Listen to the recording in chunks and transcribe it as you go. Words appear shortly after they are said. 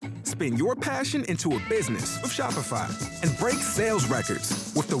Spin your passion into a business with Shopify and break sales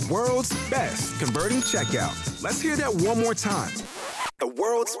records with the world's best converting checkout. Let's hear that one more time. The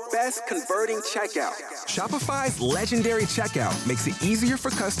world's best converting checkout. Shopify's legendary checkout makes it easier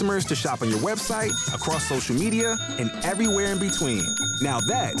for customers to shop on your website, across social media, and everywhere in between. Now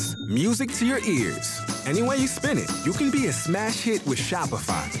that's music to your ears. Any way you spin it, you can be a smash hit with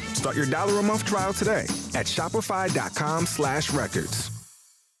Shopify. Start your $1 a month trial today at shopify.com/records.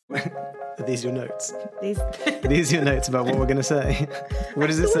 Are these your notes? These are your notes about what we're going to say. What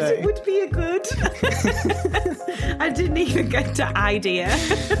does it say? It would be a good. I didn't even get to idea.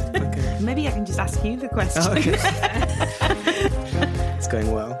 Okay. Maybe I can just ask you the question. Oh, okay. It's going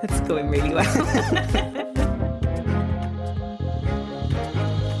well. It's going really well.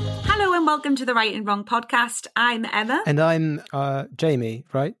 Hello and welcome to the Right and Wrong podcast. I'm Emma. And I'm Jamie,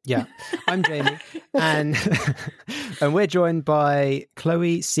 right? Yeah, I'm Jamie. and we're joined by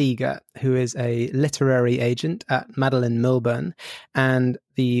Chloe Seager, who is a literary agent at Madeline Milburn and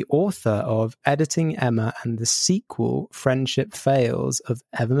the author of Editing Emma and the sequel, Friendship Fails, of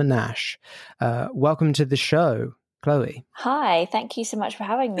Emma Nash. Welcome to the show, Chloe. Hi, thank you so much for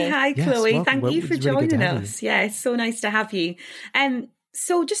having me. Hi, Chloe. Welcome. Thank you for joining us. Yeah, it's so nice to have you.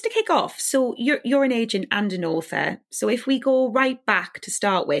 So just to kick off, so you're an agent and an author. So if we go right back to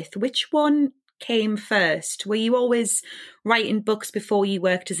start with, which one came first? Were you always writing books before you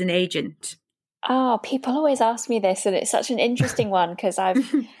worked as an agent? Oh, people always ask me this, and it's such an interesting one because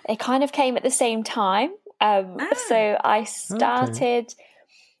it kind of came at the same time. So I started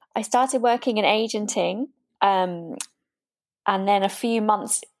working in agenting, and then a few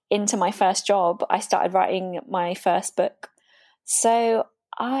months into my first job, I started writing my first book. So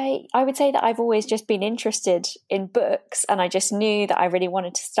I would say that I've always just been interested in books, and I just knew that I really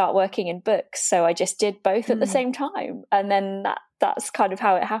wanted to start working in books. So I just did both at the same time, and then that's kind of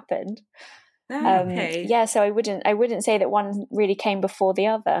how it happened. Okay. Yeah, so I wouldn't say that one really came before the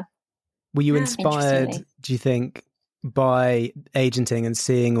other. Were you inspired, do you think, by agenting and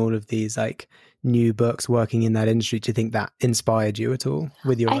seeing all of these like new books working in that industry? Do you think that inspired you at all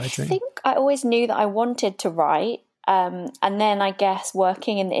with your writing? I think I always knew that I wanted to write. And then I guess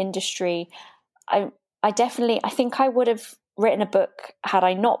working in the industry, I think I would have written a book had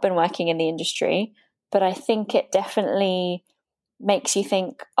I not been working in the industry, but I think it definitely makes you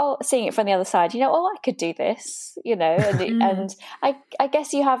think, seeing it from the other side, I could do this, and I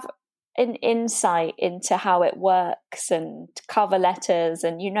guess you have an insight into how it works and cover letters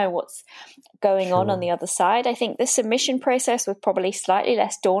and what's going on the other side. I think the submission process was probably slightly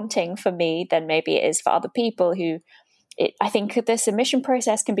less daunting for me than maybe it is for other people I think the submission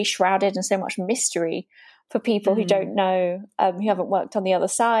process can be shrouded in so much mystery for people who don't know, who haven't worked on the other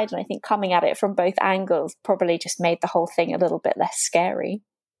side. And I think coming at it from both angles probably just made the whole thing a little bit less scary.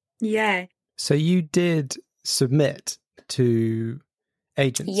 Yeah. So you did submit to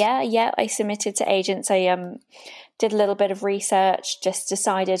agents? Yeah, I submitted to agents. I did a little bit of research, just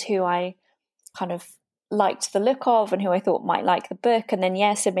decided who I kind of liked the look of and who I thought might like the book, and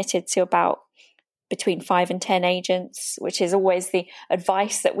then submitted to about between 5 and 10 agents, which is always the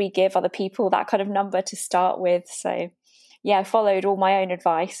advice that we give other people, that kind of number to start with. So I followed all my own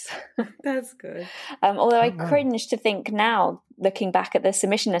advice. That's good. Although I cringe to think now, looking back at the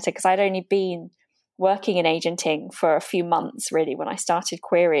submission letter, because I'd only been working in agenting for a few months really when I started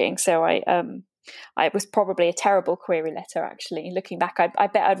querying. So I was probably a terrible query letter, actually. Looking back, I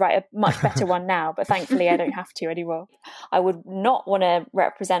bet I'd write a much better one now, but thankfully I don't have to anymore. I would not want to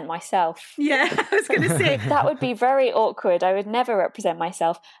represent myself. Yeah, I was going to say. That would be very awkward. I would never represent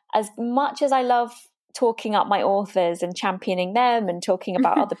myself. As much as I love talking up my authors and championing them and talking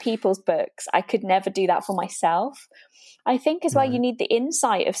about other people's books, I could never do that for myself. I think as well, you need the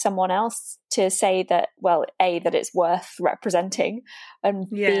insight of someone else to say that, well, A, that it's worth representing, and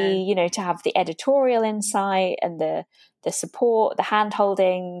B, to have the editorial insight and the support, the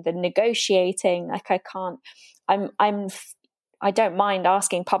hand-holding, the negotiating. Like I don't mind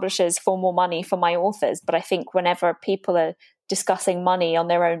asking publishers for more money for my authors, but I think whenever people are discussing money on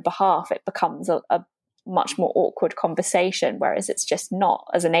their own behalf, it becomes a much more awkward conversation, whereas it's just not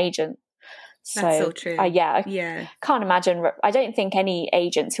as an agent. That's so true. I can't imagine. I don't think any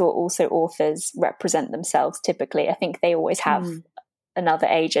agents who are also authors represent themselves typically. I think they always have another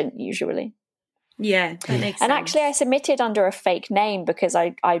agent usually. Yeah, that makes sense. And actually I submitted under a fake name because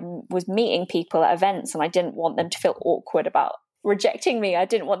I was meeting people at events and I didn't want them to feel awkward about rejecting me. I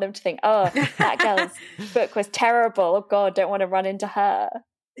didn't want them to think, oh, that girl's book was terrible. Oh God, don't want to run into her.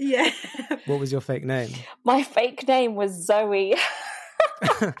 Yeah. What was your fake name? My fake name was Zoe.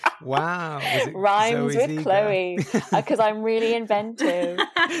 Wow. Rhymes Zoe with Seager? Chloe, because I'm really inventive.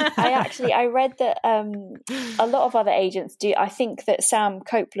 I read that a lot of other agents do. I think that Sam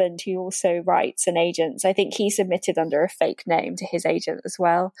Copeland, who also writes and agents, I think he submitted under a fake name to his agent as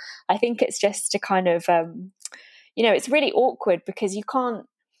well. I think it's just to kind of, it's really awkward because you can't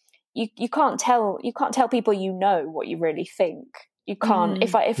tell people what you really think. You can't.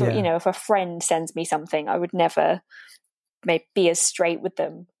 If a friend sends me something, I would never be as straight with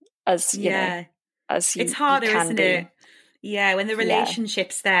them as as it's harder, isn't be. it? Yeah, when the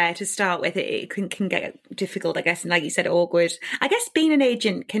relationship's there to start with, it can get difficult, I guess, and like you said, awkward. I guess being an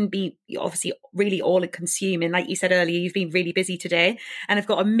agent can be obviously really all-consuming. Like you said earlier, you've been really busy today, and I've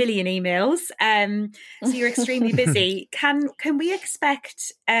got a million emails. So you're extremely busy. Can we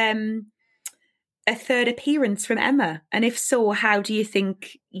expect a third appearance from Emma? And if so, how do you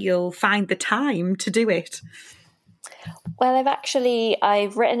think you'll find the time to do it? Well,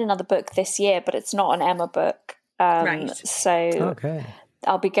 I've written another book this year, but it's not an Emma book. Right. So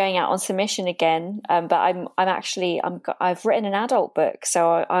I'll be going out on submission again. But I've written an adult book,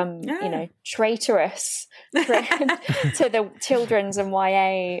 so I'm traitorous to the children's and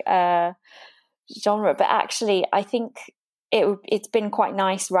YA genre. But actually, I think it's been quite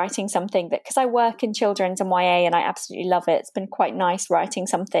nice writing something that, because I work in children's and YA and I absolutely love it. It's been quite nice writing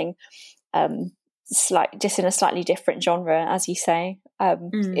something just in a slightly different genre, as you say.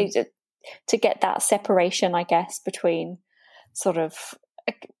 To get that separation, I guess, between sort of,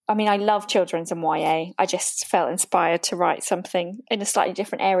 I love children's and YA. I just felt inspired to write something in a slightly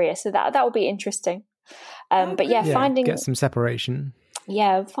different area. So that will be interesting. Get some separation.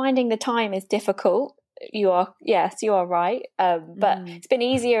 Yeah, finding the time is difficult. You are right. But it's been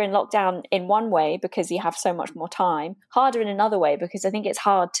easier in lockdown in one way because you have so much more time. Harder in another way because I think it's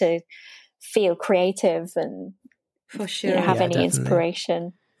hard to feel creative and for sure have any definitely.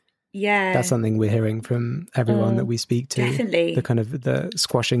 Inspiration. Yeah, that's something we're hearing from everyone that we speak to. Definitely, the kind of the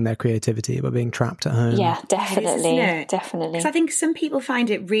squashing their creativity by being trapped at home. Yeah, definitely, definitely. Because I think some people find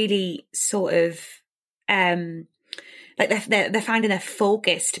it really sort of like they're finding their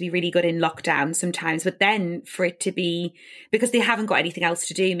focus to be really good in lockdown sometimes, but then for it to be because they haven't got anything else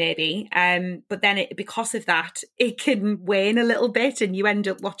to do, maybe. But then because of that, it can wane a little bit, and you end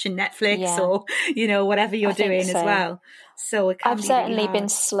up watching Netflix or whatever you're doing as well. So it can I've certainly been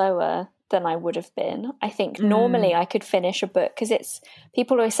slower than I would have been. I think normally I could finish a book because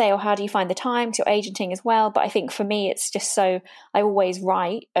people always say, "Oh, how do you find the time? Because you're agenting as well." But I think for me, it's just so I always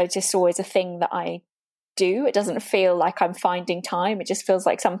write. It's just always a thing that I do. It doesn't feel like I'm finding time. It just feels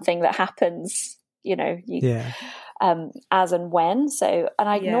like something that happens, as and when. So, and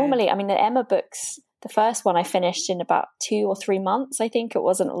I normally, the Emma books, the first one I finished in about 2 or 3 months. I think it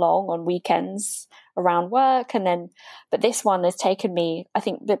wasn't long on weekends around work. But this one has taken me, I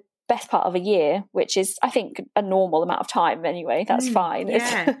think, the best part of a year, which is, I think, a normal amount of time anyway. That's fine.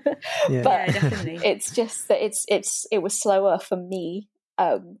 Yeah. But definitely. It's just that it was slower for me.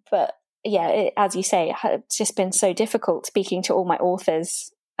 But yeah, as you say, it's just been so difficult speaking to all my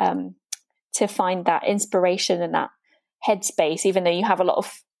authors to find that inspiration and that headspace, even though you have a lot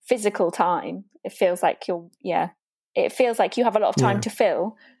of physical time. It feels like you have a lot of time to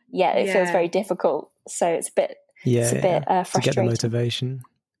fill. Yeah, it feels very difficult. So it's a bit frustrating. To get the motivation.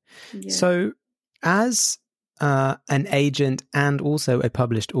 Yeah. So as an agent and also a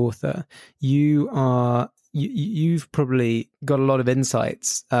published author, you've probably got a lot of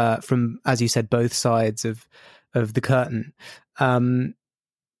insights from, as you said, both sides of the curtain.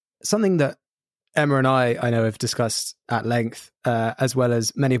 Something that Emma and I know have discussed at length, as well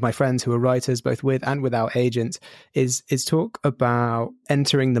as many of my friends who are writers, both with and without agents, is talk about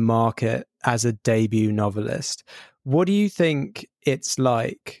entering the market as a debut novelist. What do you think it's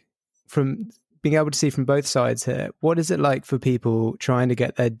like, from being able to see from both sides here? What is it like for people trying to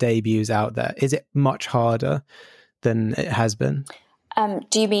get their debuts out there? Is it much harder than it has been?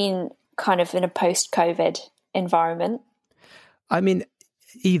 Do you mean kind of in a post-COVID environment? I mean,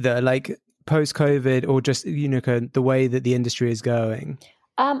 either like post-COVID or just, the way that the industry is going.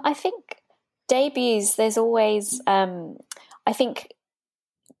 I think debuts, there's always,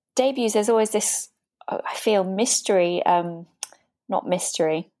 this, I feel mystery, not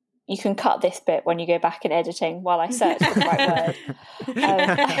mystery. You can cut this bit when you go back in editing while I search for the right word.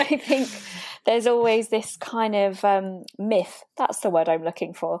 I think there's always this kind of myth, that's the word I'm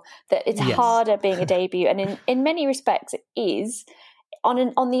looking for, that it's harder being a debut. And in many respects it is.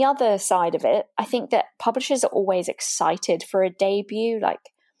 On the other side of it, I think that publishers are always excited for a debut. Like,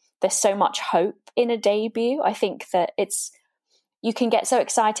 there's so much hope in a debut. I think that you can get so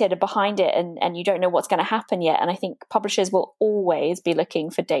excited behind it and you don't know what's going to happen yet. And I think publishers will always be looking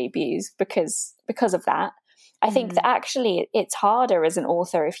for debuts because of that. I think that actually it's harder as an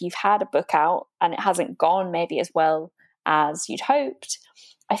author if you've had a book out and it hasn't gone maybe as well as you'd hoped.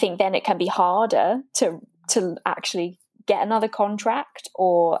 I think then it can be harder to actually get another contract,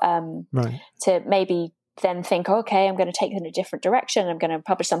 or to maybe then think, okay, I'm going to take it in a different direction. I'm going to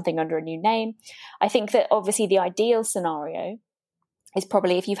publish something under a new name. I think that obviously the ideal scenario is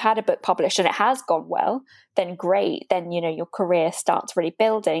probably if you've had a book published and it has gone well, then great. Then, your career starts really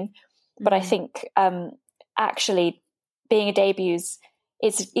building. But I think actually being a debut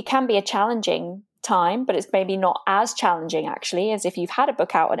it can be a challenging time, but it's maybe not as challenging actually as if you've had a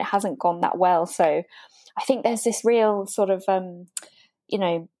book out and it hasn't gone that well. So I think there's this real sort of,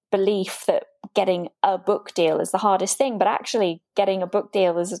 belief that getting a book deal is the hardest thing, but actually getting a book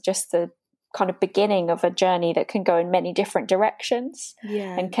deal is just the kind of beginning of a journey that can go in many different directions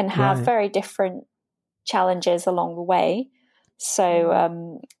and can have very different challenges along the way.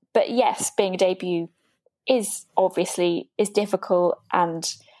 So, but yes, being a debut is difficult. And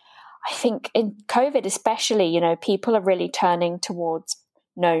I think in COVID especially, people are really turning towards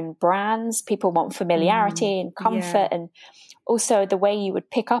known brands. People want familiarity and comfort. And also the way you would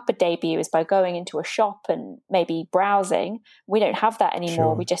pick up a debut is by going into a shop and maybe browsing. We don't have that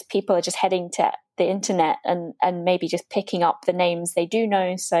anymore. People are just heading to the internet and maybe just picking up the names they do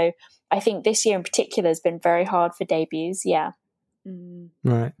know. So I think this year in particular has been very hard for debuts. Yeah.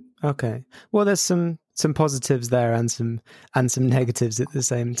 Right. Okay. Well, there's some positives there and some negatives at the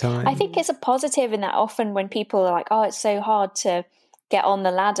same time. I think it's a positive in that often when people are like, oh, it's so hard to get on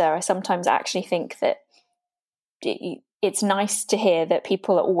the ladder, I sometimes actually think that it's nice to hear that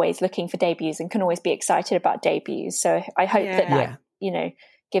people are always looking for debuts and can always be excited about debuts. So I hope that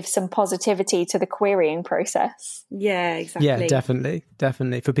gives some positivity to the querying process. Yeah, exactly. Yeah,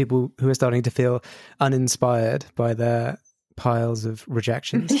 definitely. For people who are starting to feel uninspired by their piles of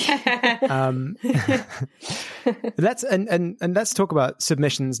rejections. Let's talk about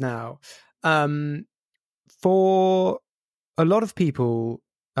submissions now. For a lot of people,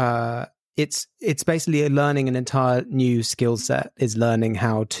 it's basically learning an entire new skill set, is learning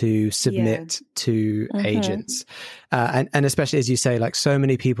how to submit to agents. And especially, as you say, like so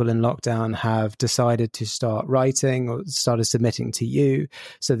many people in lockdown have decided to start writing or started submitting to you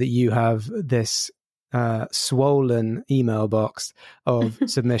so that you have this swollen email box of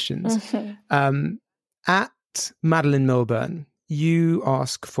submissions. At Madeline Milburn, you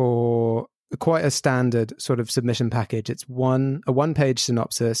ask for quite a standard sort of submission package. It's a one-page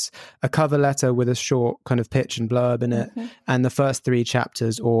synopsis, a cover letter with a short kind of pitch and blurb in it, and the first 3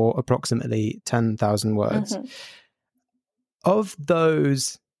 chapters, or approximately 10,000 words. Of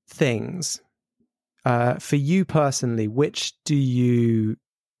those things, for you personally, which do you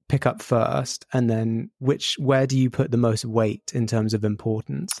pick up first, and then where do you put the most weight in terms of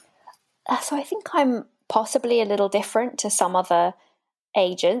importance? So I think I'm possibly a little different to some other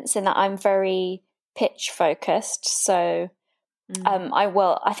agents in that I'm very pitch focused. So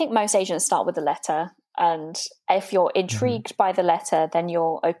I think most agents start with a letter, and if you're intrigued by the letter, then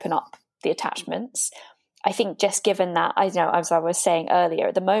you'll open up the attachments. I think just given that, I know, as I was saying earlier,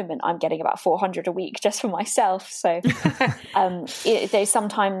 at the moment I'm getting about 400 a week just for myself. So there's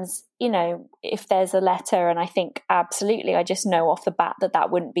sometimes, if there's a letter and I think absolutely, I just know off the bat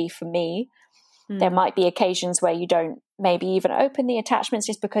that wouldn't be for me. There might be occasions where you don't maybe even open the attachments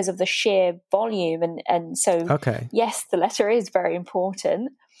just because of the sheer volume. And so, yes, the letter is very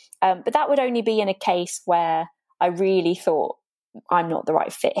important. But that would only be in a case where I really thought I'm not the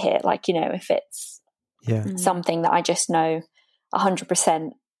right fit here. Like, if it's something that I just know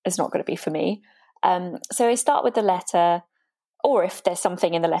 100% is not going to be for me. So I start with the letter, or if there's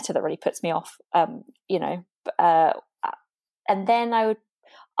something in the letter that really puts me off, and then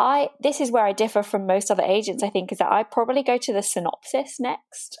this is where I differ from most other agents, I think, is that I probably go to the synopsis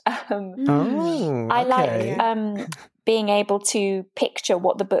next. I like being able to picture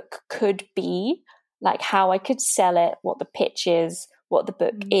what the book could be, like how I could sell it, what the pitch is, what the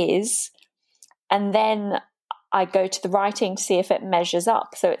book is. And then I go to the writing to see if it measures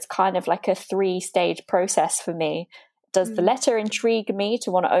up. So it's kind of like a 3-stage process for me. Does the letter intrigue me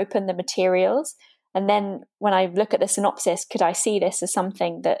to want to open the materials? And then when I look at the synopsis, could I see this as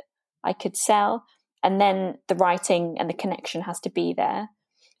something that I could sell? And then the writing and the connection has to be there.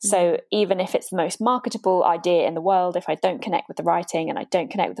 So even if it's the most marketable idea in the world, if I don't connect with the writing and I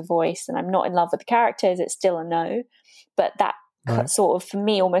don't connect with the voice and I'm not in love with the characters, it's still a no. But that sort of, for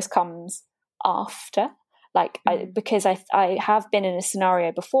me, almost comes after. Because I have been in a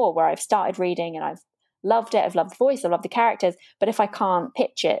scenario before where I've started reading and I've loved it, I've loved the voice, I love the characters, but if I can't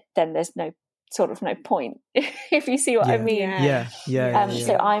pitch it, then there's no point. If you see what I mean. Yeah.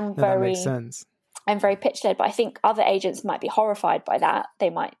 So I'm that makes sense. I'm very pitch led, but I think other agents might be horrified by that. They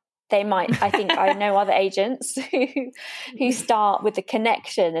might, I think I know other agents who start with the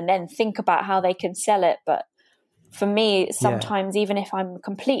connection and then think about how they can sell it. But for me, sometimes even if I'm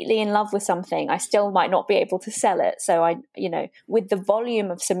completely in love with something, I still might not be able to sell it. So with the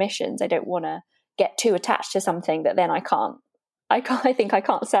volume of submissions, I don't want to get too attached to something that then I think I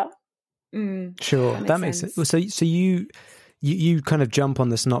can't sell. Sure, that makes sense. So you kind of jump on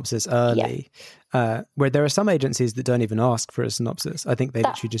the synopsis early, where there are some agencies that don't even ask for a synopsis. I think they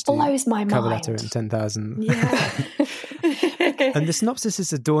literally just do cover letter and 10,000. Yeah. And the synopsis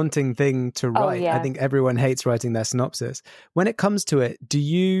is a daunting thing to write. I think everyone hates writing their synopsis. When it comes to it, do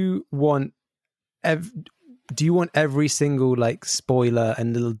you want every single like spoiler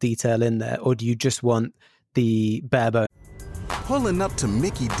and little detail in there, or do you just want the bare bones? Pulling up to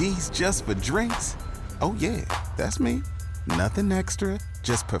Mickey D's just for drinks? Oh yeah, that's me. Nothing extra,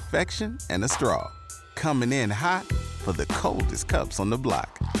 just perfection and a straw. Coming in hot for the coldest cups on the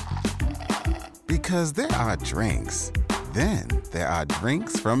block. Because there are drinks. Then there are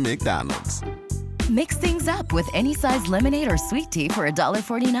drinks from McDonald's. Mix things up with any size lemonade or sweet tea for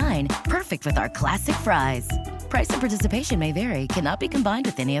 $1.49. Perfect with our classic fries. Price and participation may vary. Cannot be combined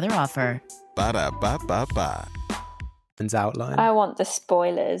with any other offer. Ba-da-ba-ba-ba. Outline. I want the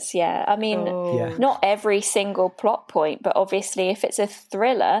spoilers. Yeah. I mean, not every single plot point, but obviously if it's a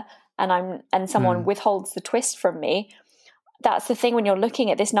thriller and someone withholds the twist from me, that's the thing when you're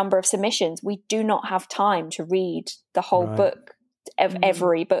looking at this number of submissions, we do not have time to read the whole book of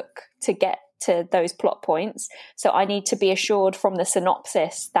every book to get to those plot points. So I need to be assured from the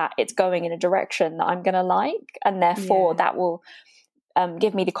synopsis that it's going in a direction that I'm going to like, and therefore that will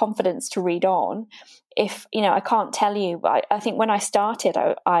give me the confidence to read on. If, I can't tell you, I think when I started,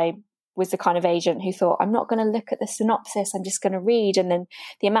 I was the kind of agent who thought, I'm not going to look at the synopsis, I'm just going to read. And then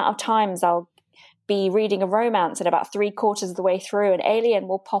the amount of times I'll be reading a romance and about 3/4 of the way through an alien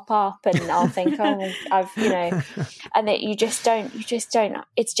will pop up and I'll think, and that you just don't,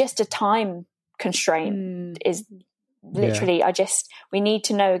 it's just a time constraint is literally, we need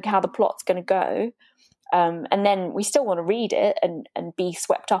to know how the plot's going to go. And then we still want to read it and be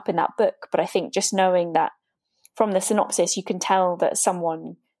swept up in that book. But I think just knowing that from the synopsis, you can tell that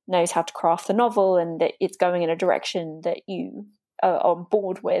someone knows how to craft the novel and that it's going in a direction that you are on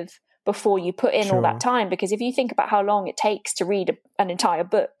board with before you put in all that time. Because if you think about how long it takes to read an entire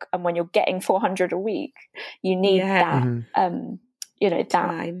book, and when you're getting 400 a week, you need that,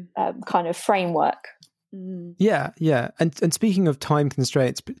 time. Kind of framework. Yeah. And speaking of time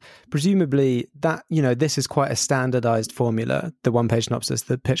constraints, presumably that, this is quite a standardized formula, the one-page synopsis,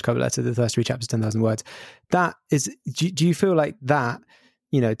 the pitch cover letter, the first 3 chapters, 10,000 words. That is, do you feel like that,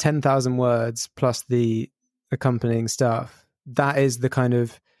 10,000 words plus the accompanying stuff, that is the kind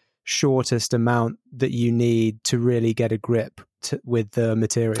of shortest amount that you need to really get a grip with the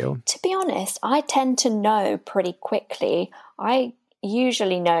material? To be honest, I tend to know pretty quickly. I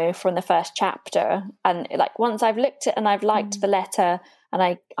usually know from the first chapter, and like once I've looked at and I've liked the letter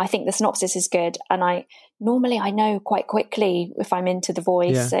and I think the synopsis is good, and I know quite quickly if I'm into the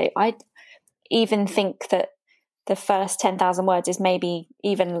voice. So I even think that the first 10,000 words is maybe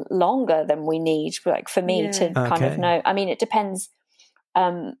even longer than we need, like for me to kind of know. I mean, it depends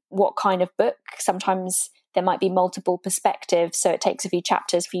what kind of book. Sometimes there might be multiple perspectives, so it takes a few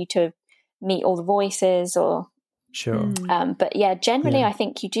chapters for you to meet all the voices, or but generally I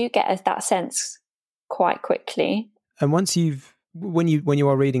think you do get that sense quite quickly. And once when you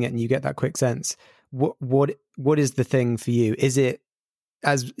are reading it and you get that quick sense, what is the thing for you? Is it,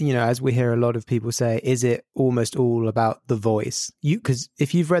 as we hear a lot of people say, is it almost all about the voice? Because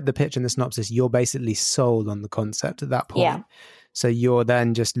if you've read the pitch and the synopsis, you're basically sold on the concept at that point. Yeah. So you're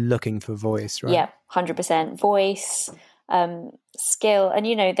then just looking for voice, right? Yeah, 100% voice, skill.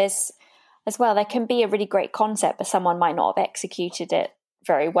 And, there's as well, there can be a really great concept, but someone might not have executed it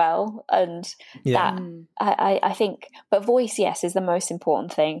very well. And that, I think, but voice, yes, is the most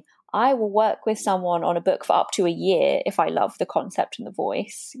important thing. I will work with someone on a book for up to a year if I love the concept and the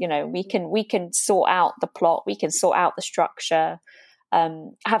voice. We can sort out the plot, we can sort out the structure.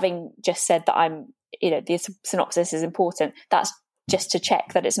 Having just said that the synopsis is important, that's just to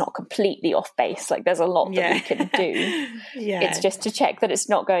check that it's not completely off base. Like there's a lot that we can do. It's just to check that it's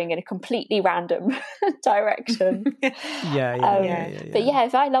not going in a completely random direction. But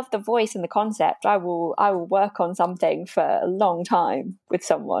if I love the voice and the concept, I will work on something for a long time with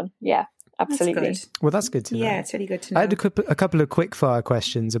someone. Yeah, absolutely. That's good. Well, that's good to know. Yeah, it's really good to know. I had a couple of quick fire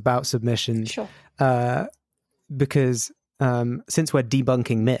questions about submissions. Sure. Because since we're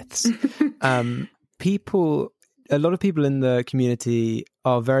debunking myths, a lot of people in the community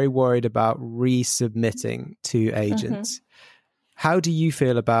are very worried about resubmitting to agents. How do you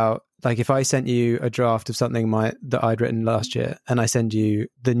feel about, like, if I sent you a draft of something that I'd written last year and I send you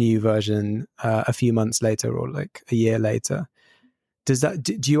the new version a few months later or like a year later, do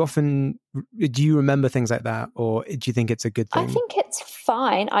you remember things like that, or do you think it's a good thing? I think it's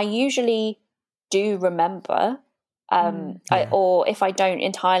fine. I usually do remember, or if I don't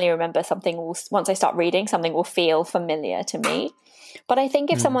entirely remember, once I start reading, something will feel familiar to me. But I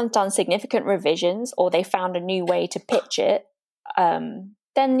think if someone's done significant revisions or they found a new way to pitch it,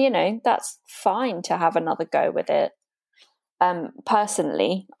 then, you know, that's fine to have another go with it.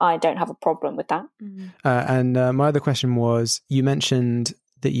 Personally, I don't have a problem with that. And my other question was, you mentioned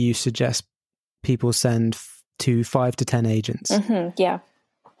that you suggest people send to 5 to 10 agents. Yeah.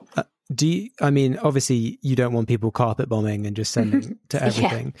 Obviously you don't want people carpet bombing and just sending to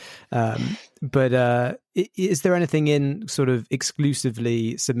everything. But is there anything in sort of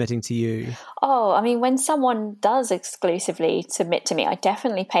exclusively submitting to you? Oh, I mean, when someone does exclusively submit to me, I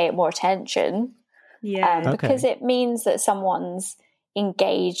definitely pay it more attention. Because it means that someone's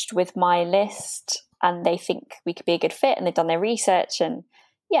engaged with my list and they think we could be a good fit and they've done their research. And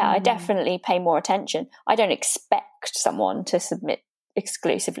I definitely pay more attention. I don't expect someone to submit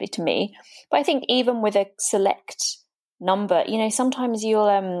exclusively to me, but I think even with a select number, you know, sometimes you'll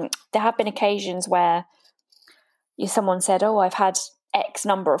there have been occasions where someone said, oh, I've had X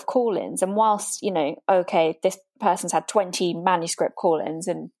number of call-ins, and whilst, you know, okay, this person's had 20 manuscript call-ins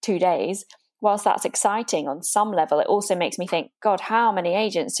in 2 days, whilst that's exciting on some level, it also makes me think, God, how many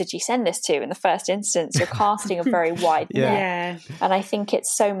agents did you send this to in the first instance? You're casting a very wide net. And I think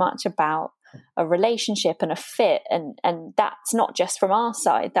it's so much about a relationship and a fit, and that's not just from our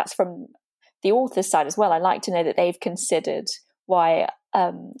side, that's from the author's side as well. I like to know that they've considered why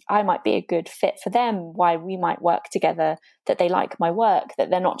I might be a good fit for them, why we might work together, that they like my work, that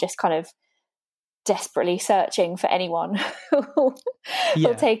they're not just kind of desperately searching for anyone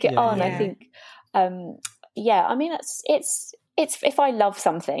who'll take it on. I think I mean, it's if I love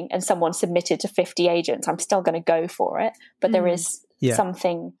something and someone submitted to 50 agents, I'm still going to go for it, but there is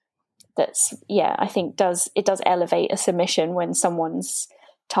something that's I think does elevate a submission when someone's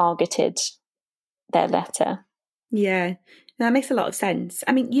targeted their letter. That makes a lot of sense.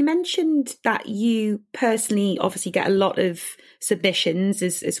 I mean, you mentioned that you personally obviously get a lot of submissions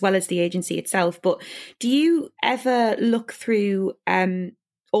as well as the agency itself, but do you ever look through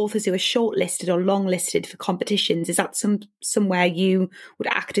authors who are shortlisted or longlisted for competitions? Is that somewhere you would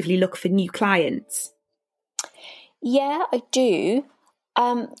actively look for new clients? Yeah, I do.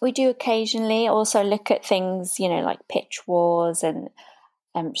 We do occasionally also look at things, you know, like pitch wars and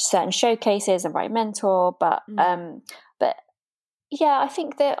certain showcases and Write Mentor, but I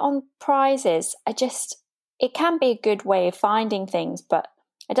think that on prizes, it can be a good way of finding things, but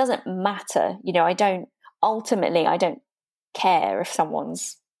it doesn't matter. You know, I don't care if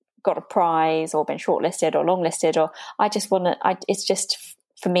someone's got a prize or been shortlisted or longlisted, or I just want to, it's just,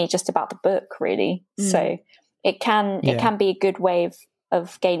 for me, just about the book, really. So it can be a good way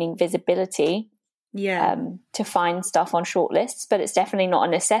of gaining visibility to find stuff on shortlists, but it's definitely not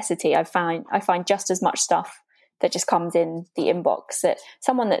a necessity. I find just as much stuff that just comes in the inbox that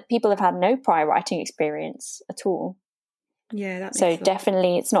people have had no prior writing experience at all. So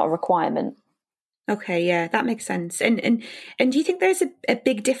definitely it's not a requirement. Okay, that makes sense. And do you think there's a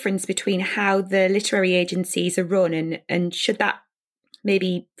big difference between how the literary agencies are run, and should that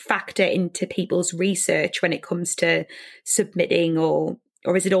maybe factor into people's research when it comes to submitting, or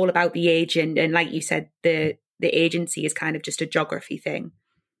is it all about the agent? And like you said, the agency is kind of just a geography thing.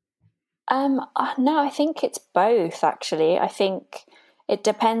 No, I think it's both, actually. I think it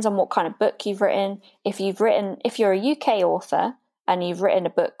depends on what kind of book you've written. If you're a UK author and you've written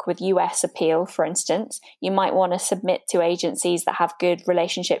a book with US appeal, for instance, you might want to submit to agencies that have good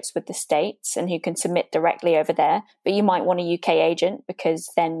relationships with the States and who can submit directly over there. But you might want a UK agent because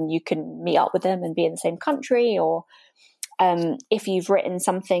then you can meet up with them and be in the same country. Or if you've written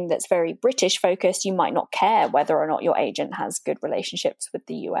something that's very British focused, you might not care whether or not your agent has good relationships with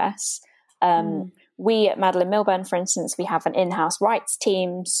the US. We at Madeline Milburn, for instance, we have an in-house rights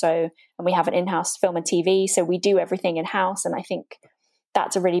team, and we have an in-house film and TV, so we do everything in-house, and I think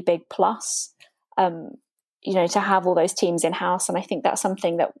that's a really big plus, to have all those teams in-house, and I think that's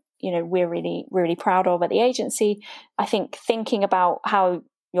something that, we're really, really proud of at the agency. I think thinking about how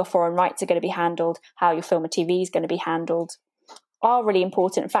your foreign rights are going to be handled, how your film and TV is going to be handled, are really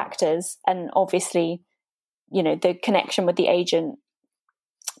important factors, and obviously, the connection with the agent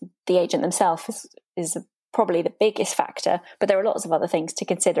themselves is probably the biggest factor, but there are lots of other things to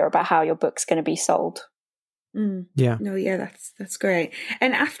consider about how your book's going to be sold. Yeah. No, yeah, that's great.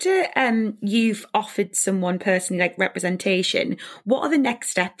 And after you've offered someone personally like representation, what are the next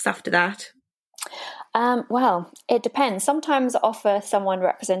steps after that? Well, it depends. Sometimes I offer someone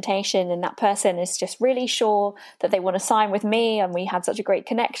representation and that person is just really sure that they want to sign with me and we had such a great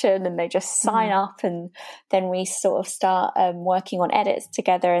connection and they just sign up, and then we sort of start working on edits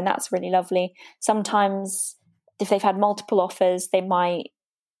together, and that's really lovely. Sometimes if they've had multiple offers, they might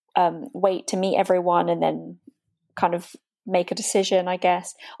wait to meet everyone and then kind of make a decision, I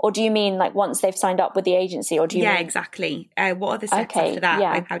guess. Or do you mean like once they've signed up with the agency, or do you mean... exactly. What are the steps after that?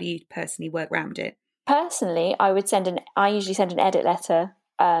 Yeah. Like, how do you personally work around it? Personally, I usually send an edit letter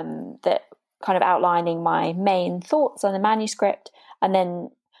that kind of outlining my main thoughts on the manuscript. And then,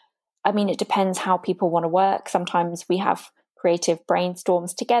 I mean, it depends how people want to work. Sometimes we have creative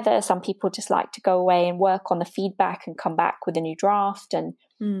brainstorms together. Some people just like to go away and work on the feedback and come back with a new draft. And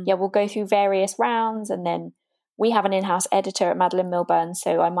we'll go through various rounds. And then we have an in-house editor at Madeline Milburn,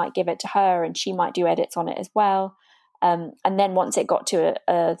 so I might give it to her and she might do edits on it as well. And then once it got to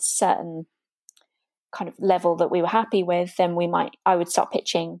a certain kind of level that we were happy with, then I would start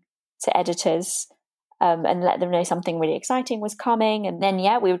pitching to editors and let them know something really exciting was coming. And then,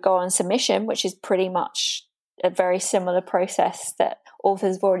 we would go on submission, which is pretty much a very similar process that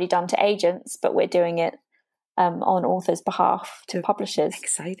authors have already done to agents, but we're doing it on authors' behalf to publishers.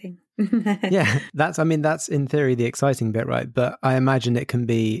 Exciting. Yeah, that's in theory the exciting bit, right? But I imagine it can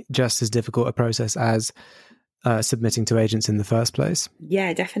be just as difficult a process as submitting to agents in the first place.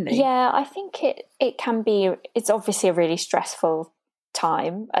 Yeah, definitely. Yeah, I think it can be. It's obviously a really stressful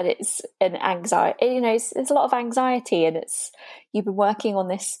time, and it's an anxiety. It's a lot of anxiety, and you've been working on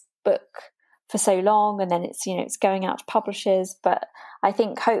this book for so long, and then it's going out to publishers. But I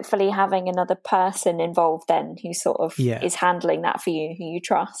think hopefully having another person involved then who sort of is handling that for you, who you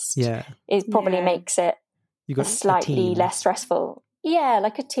trust, it probably makes it slightly less stressful. Yeah,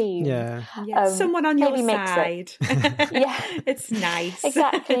 like a team. Yeah. Someone on your side. It's nice.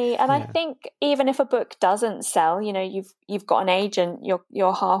 Exactly. And I think even if a book doesn't sell, you've got an agent,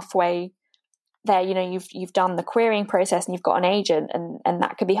 you're halfway there, you've done the querying process and you've got an agent, and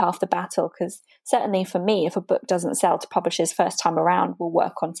that could be half the battle. Because certainly for me, if a book doesn't sell to publishers first time around, we'll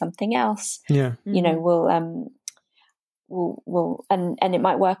work on something else. Yeah. We'll and it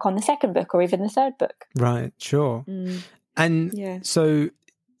might work on the second book or even the third book. Right. Sure. And so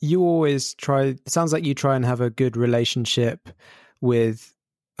you always it sounds like you try and have a good relationship with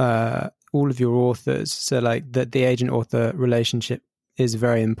all of your authors. So like the agent-author relationship is a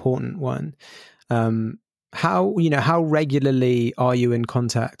very important one. How regularly are you in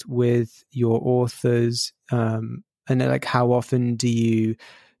contact with your authors? And like how often do you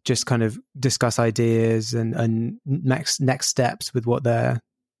just kind of discuss ideas and next steps with what their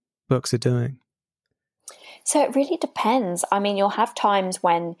books are doing? So it really depends. I mean, you'll have times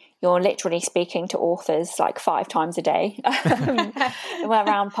when you're literally speaking to authors like 5 times a day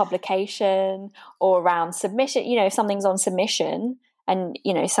around publication or around submission. If something's on submission and,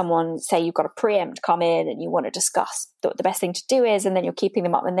 someone say you've got a preempt come in and you want to discuss what the best thing to do is, and then you're keeping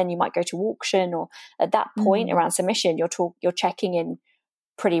them up, and then you might go to auction, or at that point around submission, you're checking in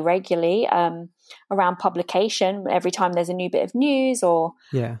pretty regularly around publication every time there's a new bit of news or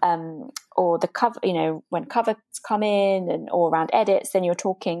the cover, when covers come in or around edits, then you're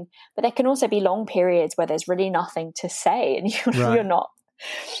talking. But there can also be long periods where there's really nothing to say and you're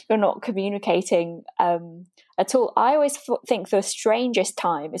not communicating at all. I always think the strangest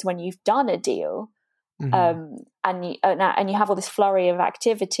time is when you've done a deal and you have all this flurry of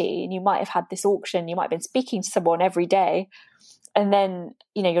activity, and you might have had this auction, you might have been speaking to someone every day, and then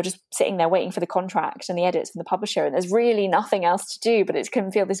you're just sitting there waiting for the contract and the edits from the publisher, and there's really nothing else to do, but it can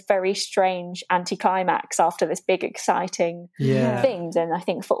feel this very strange anticlimax after this big exciting thing. And I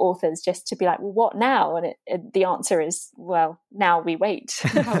think for authors just to be like, well, what now? And the answer is, well, now we wait.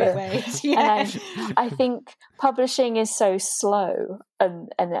 And I think publishing is so slow,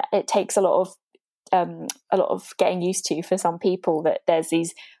 and it takes a lot of getting used to for some people, that there's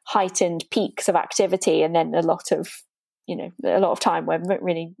these heightened peaks of activity and then a lot of time where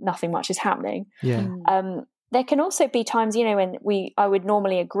really nothing much is happening. There can also be times when I would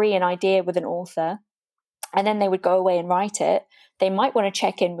normally agree an idea with an author, and then they would go away and write it. They might want to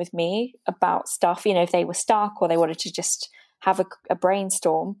check in with me about stuff, if they were stuck or they wanted to just have a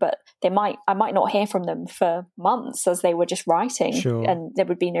brainstorm, but I might not hear from them for months as they were just writing. And there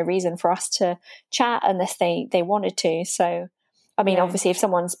would be no reason for us to chat unless they wanted to. So I mean, obviously, if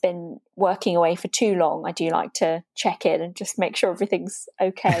someone's been working away for too long, I do like to check in and just make sure everything's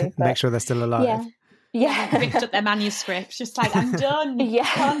okay. Make sure they're still alive. Yeah. Ripped up their manuscript, just like, I'm done. Yeah.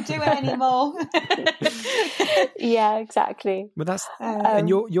 Can't do it anymore. Yeah, exactly. But that's and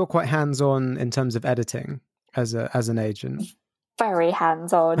you're quite hands-on in terms of editing as an agent. Very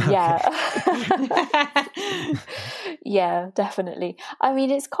hands-on, yeah. Yeah, definitely. I mean,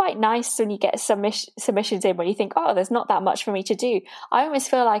 it's quite nice when you get submissions in when you think, oh, there's not that much for me to do. I almost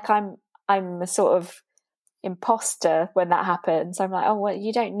feel like I'm a sort of imposter when that happens. I'm like, oh, well,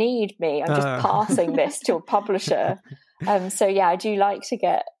 you don't need me. I'm just passing this to a publisher. So yeah, I do like to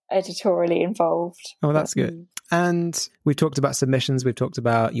get editorially involved. Oh, that's good. And we've talked about submissions. We've talked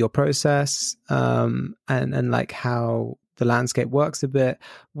about your process, and like how the landscape works a bit.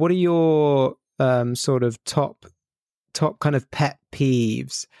 What are your sort of top kind of pet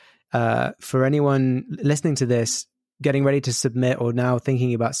peeves for anyone listening to this, getting ready to submit or now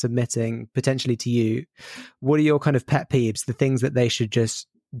thinking about submitting potentially to you? What are your kind of pet peeves, the things that they should just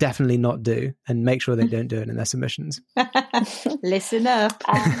definitely not do and make sure they don't do it in their submissions? Listen up.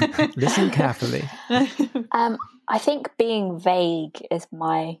 Listen carefully. I think being vague is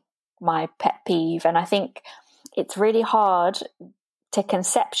my pet peeve, and I think it's really hard to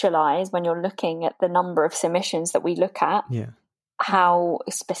conceptualize when you're looking at the number of submissions that we look at, how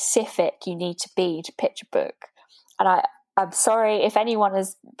specific you need to be to pitch a book. And I'm sorry if anyone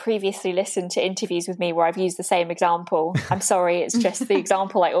has previously listened to interviews with me where I've used the same example. I'm sorry, it's just the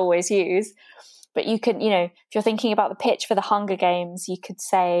example I always use. But you can, if you're thinking about the pitch for the Hunger Games, you could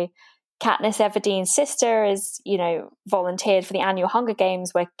say Katniss Everdeen's sister is, volunteered for the annual Hunger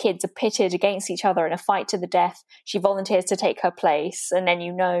Games where kids are pitted against each other in a fight to the death. She volunteers to take her place. And then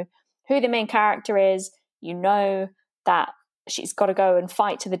you know who the main character is. You know that she's got to go and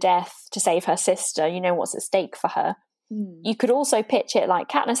fight to the death to save her sister. You know what's at stake for her. You could also pitch it like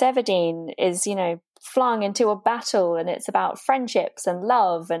Katniss Everdeen is, flung into a battle and it's about friendships and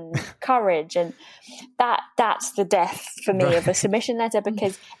love and courage, and that's the death for me of a submission letter,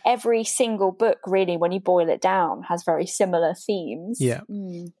 because every single book really, when you boil it down, has very similar themes.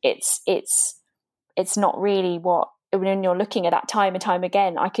 It's not really what, when you're looking at that time and time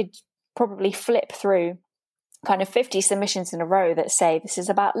again, I could probably flip through kind of 50 submissions in a row that say this is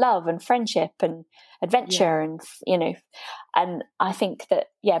about love and friendship and adventure, and and I think that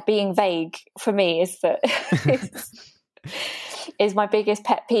being vague for me is is my biggest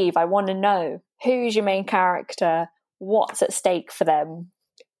pet peeve. I want to know who's your main character, what's at stake for them,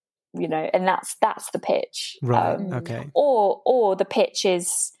 and that's the pitch, right? Okay. Or the pitch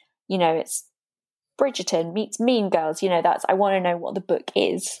is it's Bridgerton meets Mean Girls. That's, I want to know what the book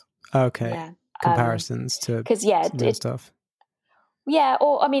is. Okay. Comparisons to stuff. Yeah,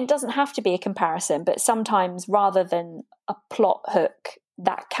 or it doesn't have to be a comparison, but sometimes rather than a plot hook,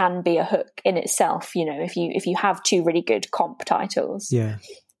 that can be a hook in itself. If you have two really good comp titles. Yeah.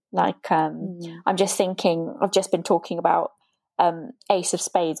 Like I'm just thinking, I've just been talking about Ace of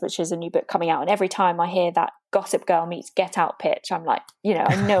Spades, which is a new book coming out, and every time I hear that Gossip Girl meets Get Out pitch, I'm like,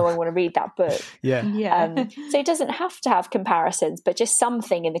 I know I want to read that book. So it doesn't have to have comparisons, but just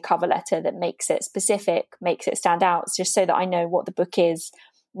something in the cover letter that makes it specific, makes it stand out, just so that I know what the book is.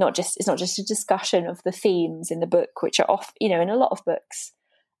 It's not just a discussion of the themes in the book, which are off, in a lot of books,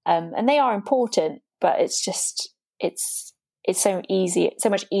 and they are important, but it's so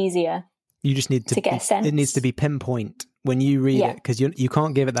much easier. You just need to get a sense. It needs to be pinpoint when you read it, because you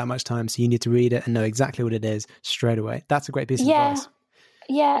can't give it that much time, so you need to read it and know exactly what it is straight away. That's a great piece of advice.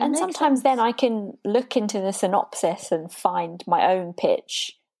 Yeah, and sometimes then I can look into the synopsis and find my own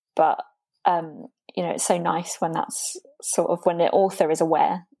pitch, but it's so nice when that's sort of when the author is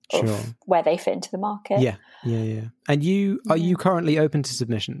aware of where they fit into the market. Yeah. And are you currently open to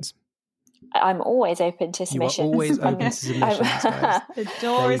submissions? I'm always open to submissions. You are always open to submissions, guys. The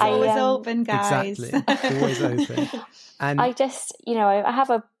door is always open, guys. Exactly. Always open. And I just, I have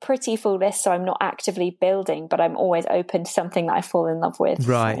a pretty full list, so I'm not actively building, but I'm always open to something that I fall in love with.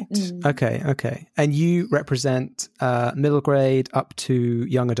 Right. So. Okay. And you represent middle grade up to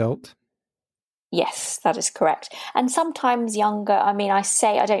young adult? Yes, that is correct. And sometimes younger. I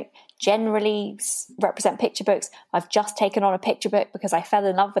don't generally represent picture books. I've just taken on a picture book because I fell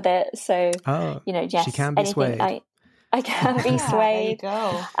in love with it. So, yes, she can be swayed. I can be swayed.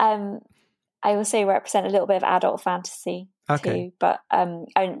 There you go. I also represent a little bit of adult fantasy too, but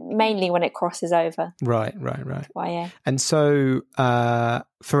mainly when it crosses over. Right. YA. And so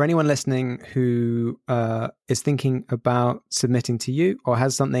for anyone listening who is thinking about submitting to you or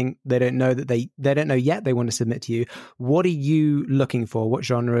has something they don't know that they don't know yet they want to submit to you, what are you looking for? What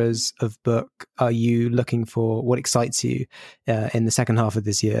genres of book are you looking for? What excites you in the second half of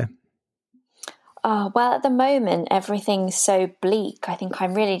this year? Oh, well, at the moment, everything's so bleak. I think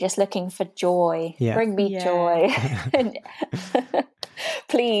I'm really just looking for joy. Yeah. Bring me joy.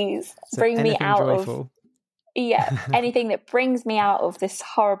 Please, So bring me out joyful. of... Yeah, anything that brings me out of this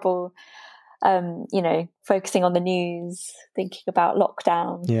horrible, focusing on the news, thinking about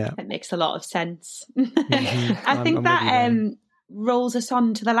lockdown. Yeah. It makes a lot of sense. Mm-hmm. I think that rolls us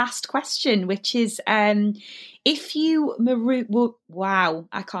on to the last question, which is if you wow,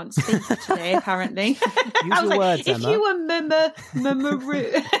 I can't speak today apparently. Use your words, if Emma. you were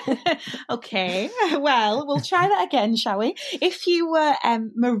okay, well, we'll try that again, shall we? If you were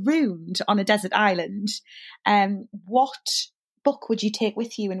marooned on a desert island, what book would you take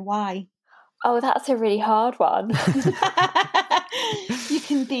with you and why? Oh, that's a really hard one. You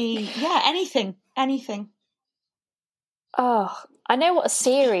can be anything. Oh, I know what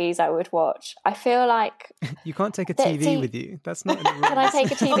series I would watch. I feel like... You can't take a TV with you. That's not in the rules. Can I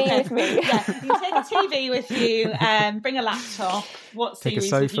take a TV with me? Yeah, you can take a TV with you, bring a laptop. What take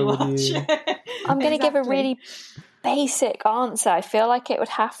series a would sofa you with watch? you. I'm going to give a really basic answer. I feel like it would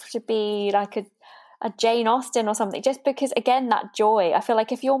have to be like a Jane Austen or something, just because, again, that joy. I feel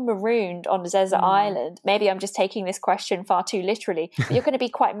like if you're marooned on a desert island, maybe I'm just taking this question far too literally, but you're going to be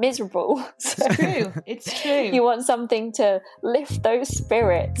quite miserable. So It's true. You want something to lift those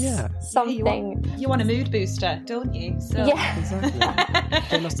spirits. Yeah. Something. You want a mood booster, don't you? So. Yeah. Exactly.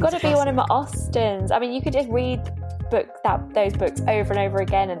 It's got to be one of my Austens. I mean, you could just read those books over and over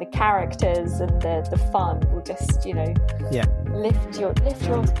again, and the characters and the fun will just, lift your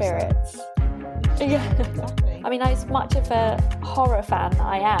spirits. Yeah, exactly. I mean, as much of a horror fan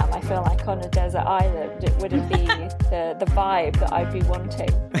I am, I feel like on a desert island it wouldn't be the vibe that I'd be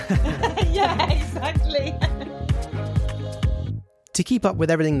wanting. Yeah, exactly. To keep up with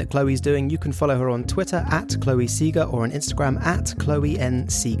everything that Chloe's doing, you can follow her on Twitter at Chloe Seager or on Instagram at Chloe N.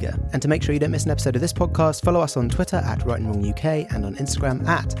 Seager. And to make sure you don't miss an episode of this podcast, follow us on Twitter at Right and Wrong UK and on Instagram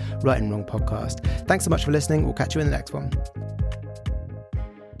at Right and Wrong Podcast. Thanks so much for listening. We'll catch you in the next one.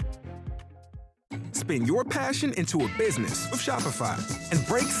 Spin your passion into a business with Shopify and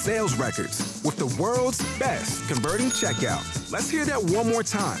break sales records with the world's best converting checkout. Let's hear that one more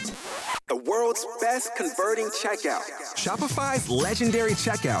time. The world's best converting checkout. Shopify's legendary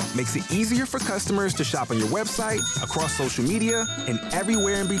checkout makes it easier for customers to shop on your website, across social media, and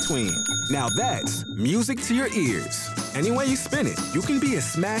everywhere in between. Now that's music to your ears. Any way you spin it, you can be a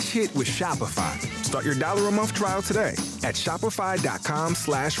smash hit with Shopify. Start your $1 a month trial today at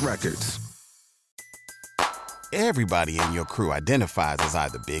shopify.com/records. Everybody in your crew identifies as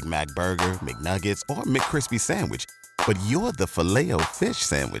either Big Mac Burger, McNuggets, or McCrispy Sandwich. But you're the Filet-O-Fish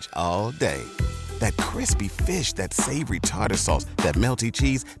Sandwich all day. That crispy fish, that savory tartar sauce, that melty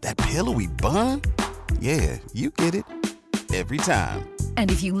cheese, that pillowy bun. Yeah, you get it. Every time.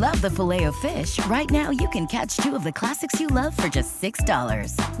 And if you love the Filet-O-Fish, right now you can catch 2 of the classics you love for just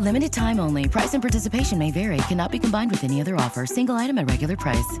 $6. Limited time only. Price and participation may vary. Cannot be combined with any other offer. Single item at regular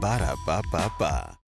price. Ba-da-ba-ba-ba.